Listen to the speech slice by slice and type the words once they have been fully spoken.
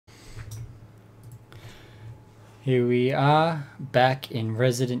Here we are, back in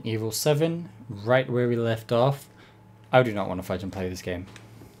Resident Evil 7, right where we left off. I do not want to fudge and play this game.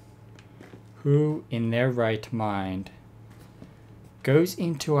 Who in their right mind goes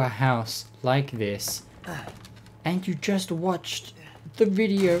into a house like this and you just watched the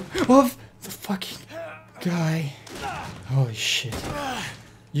video of the fucking guy? Holy shit.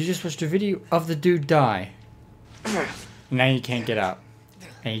 You just watched a video of the dude die. Now you can't get up.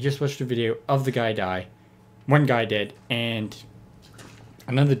 And you just watched a video of the guy die. One guy dead and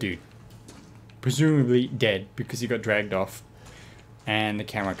another dude presumably dead because he got dragged off and the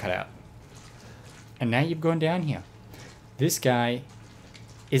camera cut out. And now you've gone down here. This guy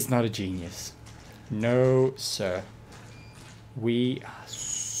is not a genius. No, sir. We are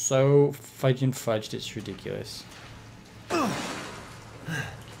so fudged, it's ridiculous. So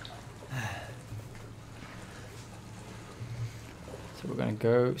we're going to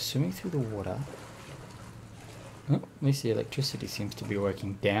go swimming through the water. Oh, at least the electricity seems to be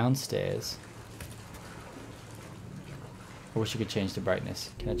working downstairs. I wish you could change the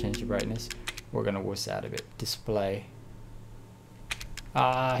brightness. Can I change the brightness? We're going to wuss out of it. Display.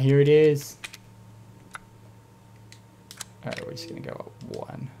 Ah, here it is. Alright, we're just going to go up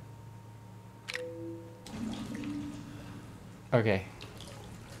 1. Okay.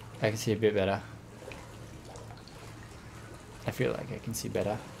 I can see a bit better. I feel like I can see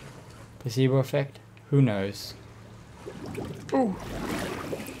better. Placebo effect? Who knows? Ooh.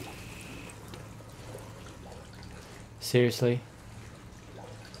 Seriously?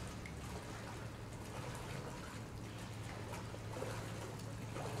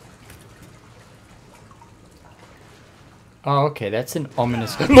 Oh, okay, that's an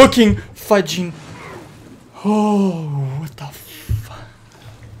ominous looking fudging. Oh, what the fuck?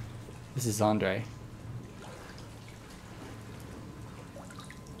 This is Andre.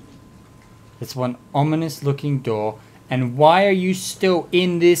 It's one ominous looking door. And why are you still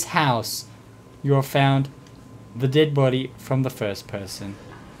in this house? You have found the dead body from the first person.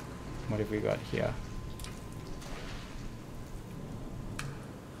 What have we got here?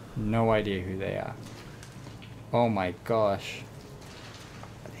 No idea who they are. Oh my gosh.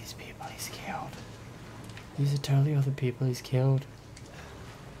 Are these people he's killed? These are totally other people he's killed.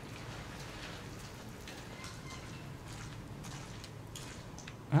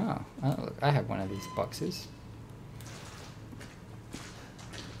 Oh, look, I have one of these boxes.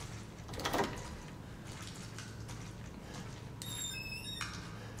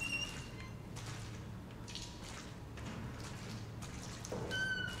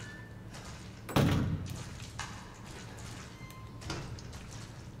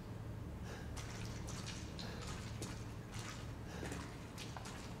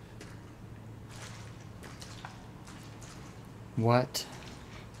 What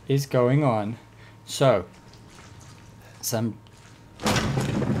is going on? So,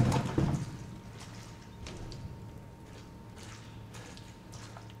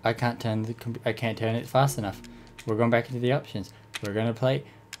 I can't turn it fast enough. We're going back into the options. We're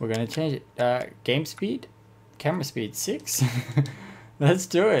gonna change it. Game speed, camera speed 6. Let's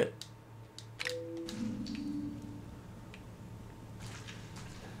do it.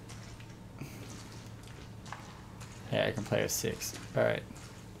 Yeah, I can play with 6. Alright.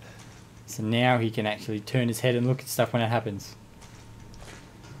 So now he can actually turn his head and look at stuff when it happens.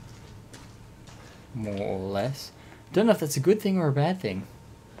 More or less. Don't know if that's a good thing or a bad thing.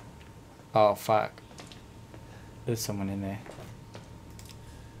 Oh, fuck. There's someone in there.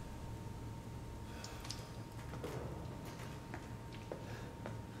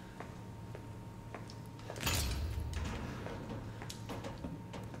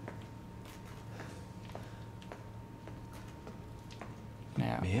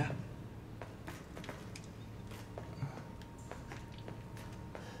 Now. Mia?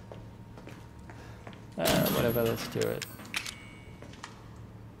 Whatever, let's do it.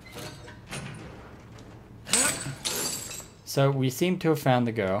 So we seem to have found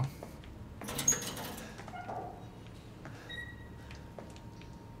the girl.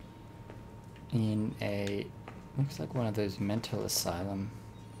 In a, looks like one of those mental asylum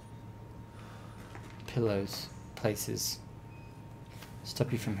pillows, places.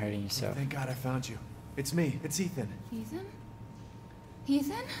 Stop you from hurting yourself. Thank God I found you. It's me. It's Ethan. Ethan?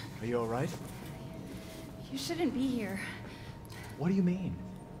 Ethan? Are you alright? You shouldn't be here. What do you mean?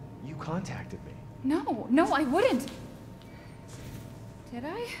 You contacted me. No, I wouldn't. Did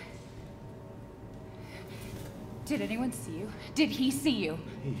I? Did anyone see you? Did he see you?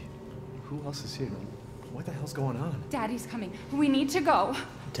 Hey, who else is here? What the hell's going on? Daddy's coming. We need to go.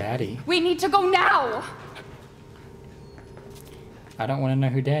 Daddy? We need to go now! I don't want to know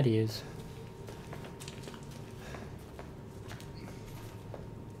who Daddy is.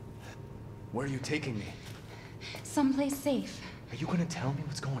 Where are you taking me? Someplace safe. Are you gonna tell me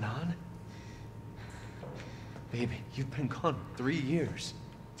what's going on? Baby, you've been gone 3 years.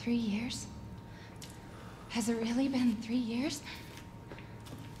 3 years? Has it really been 3 years?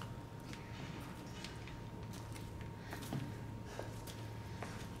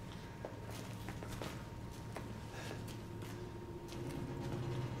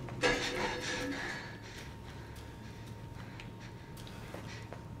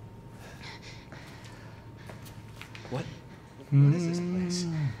 What is this place?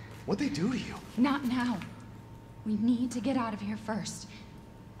 What'd they do to you? Not now. We need to get out of here first.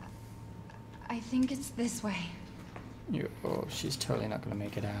 I think it's this way. Oh, she's totally not going to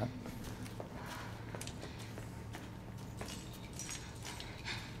make it out.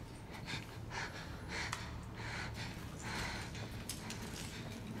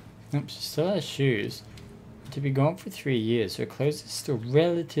 Nope, she still has shoes. To be gone for 3 years, her clothes are still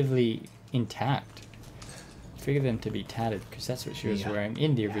relatively intact. Figure them to be tattered, because that's what she was wearing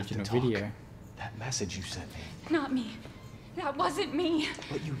in the original video. That message you sent me. Not me. That wasn't me.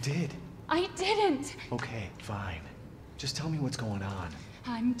 But you did. I didn't. Okay, fine. Just tell me what's going on.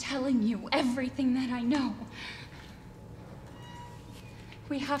 I'm telling you everything that I know.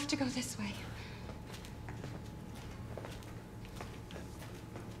 We have to go this way.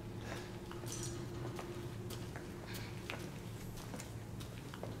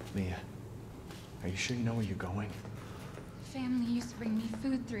 Mia, are you sure you know where you're going? Family used to bring me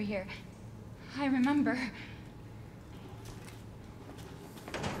food through here. I remember.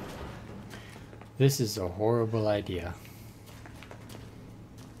 This is a horrible idea.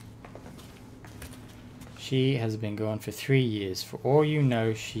 She has been gone for 3 years. For all you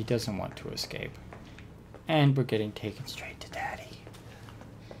know, she doesn't want to escape. And we're getting taken straight to Daddy.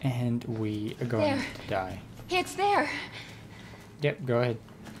 And we are going to die. It's there. Yep, go ahead.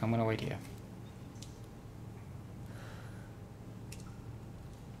 I'm gonna wait here.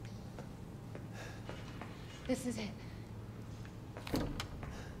 This is it.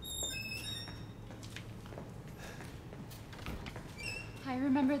 I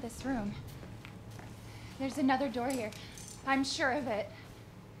remember this room. There's another door here. I'm sure of it.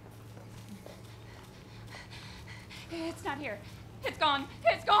 It's not here. It's gone.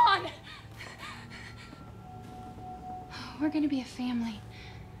 It's gone! We're gonna be a family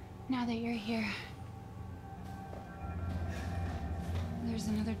now that you're here. There's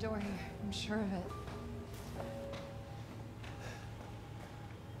another door here. I'm sure of it.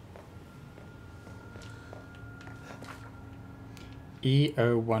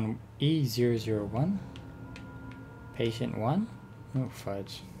 E001? Patient 1? Oh,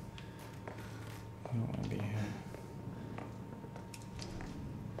 fudge. I don't want to be here.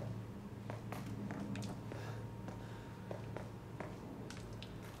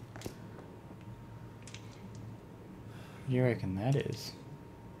 You reckon that is?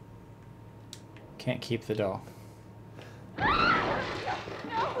 Can't keep the doll. No,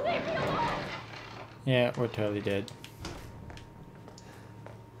 leave me alone! Yeah, we're totally dead.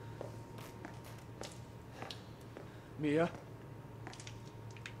 Mia?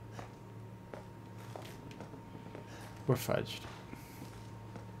 We're fudged.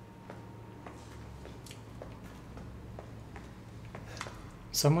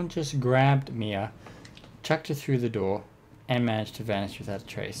 Someone just grabbed Mia, chucked her through the door, and managed to vanish without a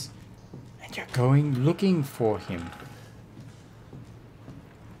trace. And you're going looking for him.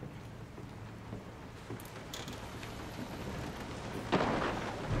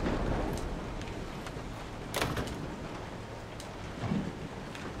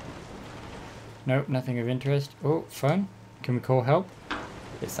 Nope, nothing of interest. Oh, phone? Can we call help?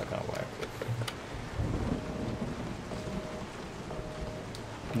 It's not gonna work.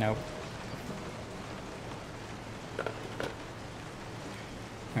 Nope.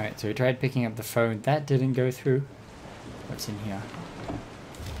 Alright, so we tried picking up the phone. That didn't go through. What's in here?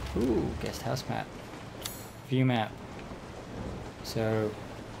 Ooh, guest house map. View map. So,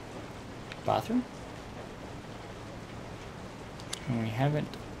 bathroom? And we haven't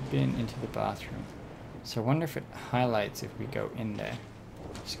been into the bathroom. So I wonder if it highlights if we go in there.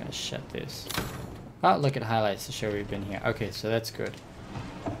 Just gonna shut this. Oh, look, it highlights to show we've been here. Okay, so that's good.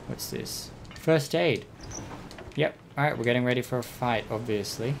 What's this? First aid. Yep. Alright, we're getting ready for a fight,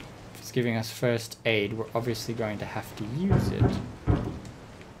 obviously. If it's giving us first aid, we're obviously going to have to use it.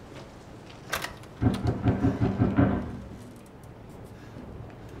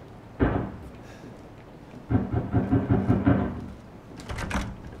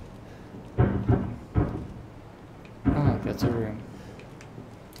 Oh, that's a room.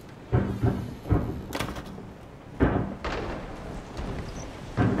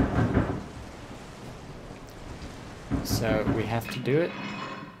 So we have to do it.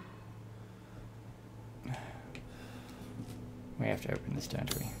 We have to open this,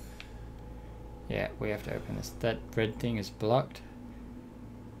 don't we? Yeah, we have to open this. That red thing is blocked.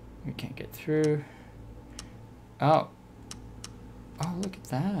 We can't get through. Oh. Oh, look at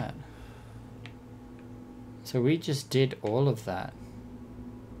that. So we just did all of that.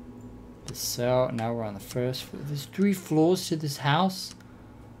 The cell, now we're on the first floor. There's 3 floors to this house.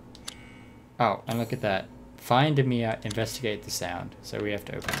 Oh, and look at that. Find Mia, investigate the sound. So we have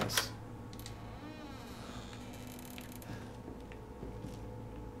to open this.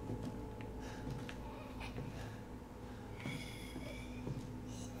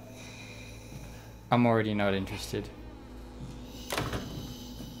 I'm already not interested.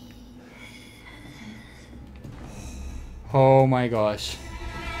 Oh my gosh.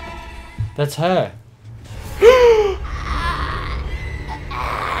 That's her.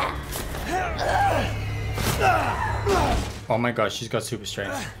 Oh my gosh, she's got super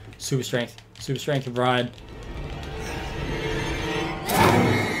strength. Super strength. Super strength, ride.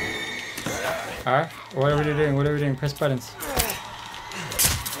 Alright, what are we doing? What are we doing? Press buttons.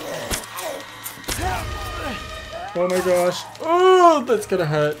 Oh my gosh. Oh, that's gonna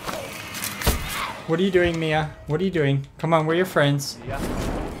hurt. What are you doing, Mia? What are you doing? Come on, we're your friends.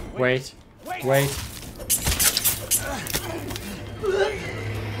 Wait. Wait.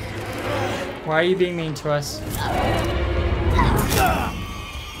 Why are you being mean to us?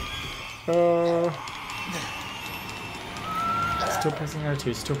 Still pressing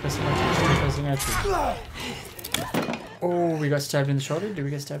R2, still pressing R2, still pressing R2. Oh, we got stabbed in the shoulder? Did we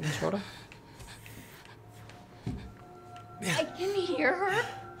get stabbed in the shoulder? I can hear her.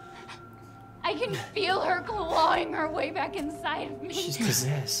 I can feel her clawing her way back inside of me. She's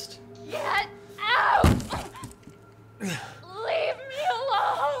possessed. Get out! Leave me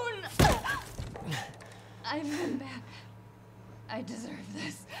alone! I've been bad. I deserve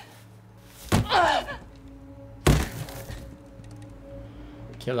this.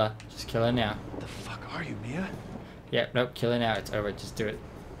 Kill her. Just kill her now. What the fuck are you, Mia? Yeah, nope, kill her now. It's over. Just do it.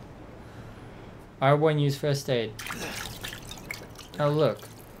 R1, use first aid. Oh, look.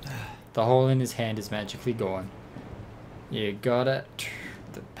 The hole in his hand is magically gone. You got it.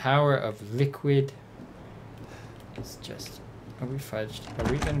 The power of liquid. It's just... Are we fudged? Are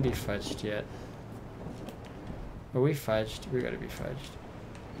we gonna be fudged yet? Are we fudged? We gotta be fudged.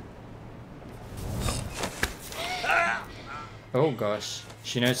 Oh gosh.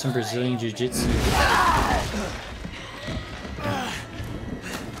 She knows some Brazilian Jiu-Jitsu.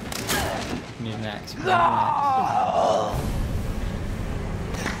 Need an axe. Need an axe.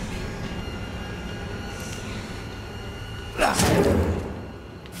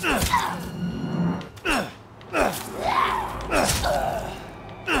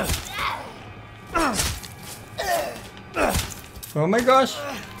 Oh my gosh!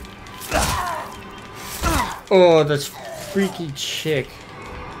 Oh, that's freaky chick.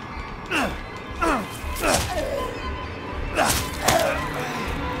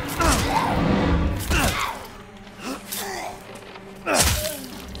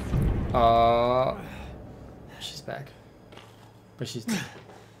 She's back. But she's dead.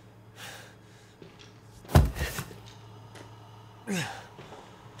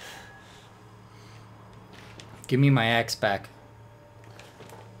 Give me my axe back.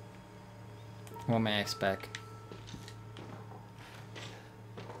 I want my axe back.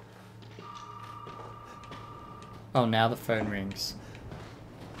 Oh, now the phone rings.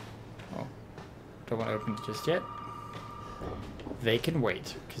 Oh, don't want to open it just yet. They can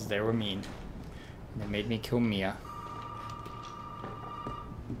wait, because they were mean. They made me kill Mia.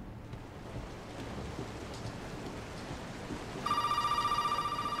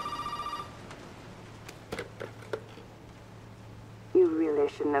 You really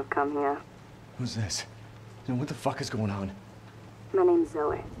shouldn't have come here. Who's this? And what the fuck is going on? My name's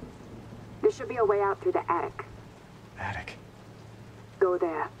Zoe. There should be a way out through the attic. Attic. Go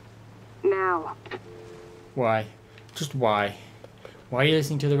there. Now. Why? Just why? Why are you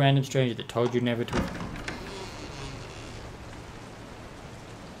listening to the random stranger that told you never to?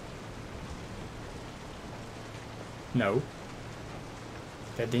 No.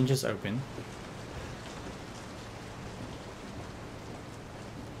 That didn't just open.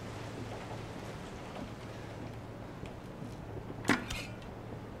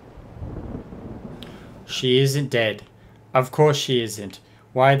 She isn't dead. Of course she isn't.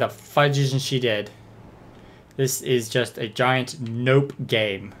 Why the fudge isn't she dead? This is just a giant nope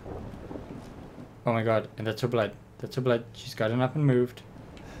game. Oh my god, and that's her blood. That's her blood. She's gotten up and moved.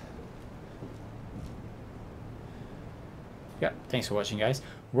 Yeah, thanks for watching, guys.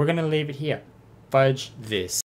 We're gonna leave it here. Fudge this.